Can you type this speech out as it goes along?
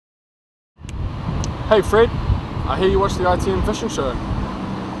Hey Fred, I hear you watch the ITM fishing show.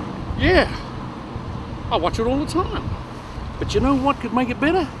 Yeah, I watch it all the time. But you know what could make it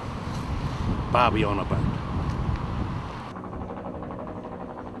better? Barbie on a boat.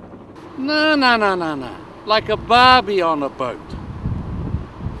 No. Like a Barbie on a boat.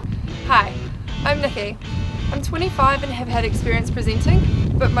 Hi, I'm Nicky. I'm 25 and have had experience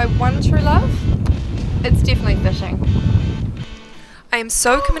presenting, but my one true love, it's definitely fishing. I am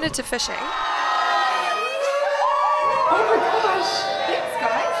so committed to fishing. Oh my gosh, thanks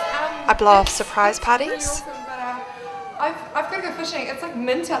guys. I blow off surprise parties. Awesome, but, I've got to go fishing. It's like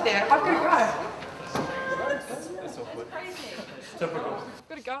mint out there. I've got to go. That's so crazy. Typical. I've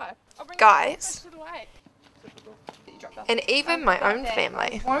got to go. Guys, and even my own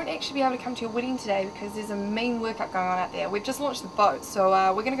family. Won't actually be able to come to your wedding today because there's a mean workout going on out there. We've just launched the boat, so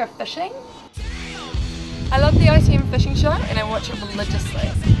we're going to go fishing. I love the ITM fishing show and I watch it religiously.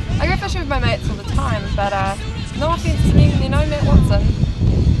 I go fishing with my mates all the time, but no offense to them, you know Matt Watson.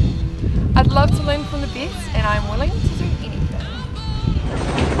 I'd love to learn from the best and I'm willing to do anything.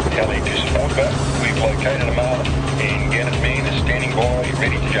 Kelly to support that. We've located a marlin and Gannett Man is standing by,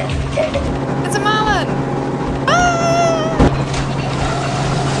 ready to jump. Over. It's a marlin! Ah!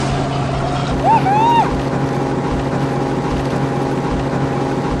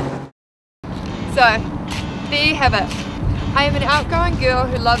 So, there you have it. I am an outgoing girl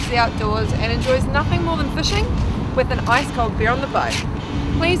who loves the outdoors and enjoys nothing more than fishing with an ice cold beer on the boat.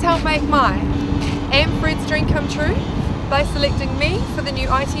 Please help make my and Fred's dream come true by selecting me for the new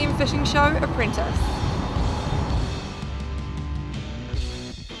ITM Fishing Show Apprentice.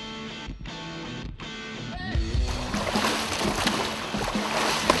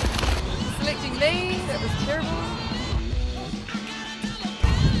 Selecting me, that was terrible.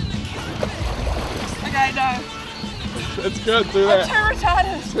 Okay, no. It's good, do that. I'm too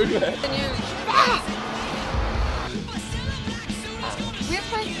retarded. Do that. And you...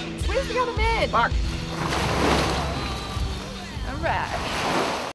 Where's the other man? Fuck.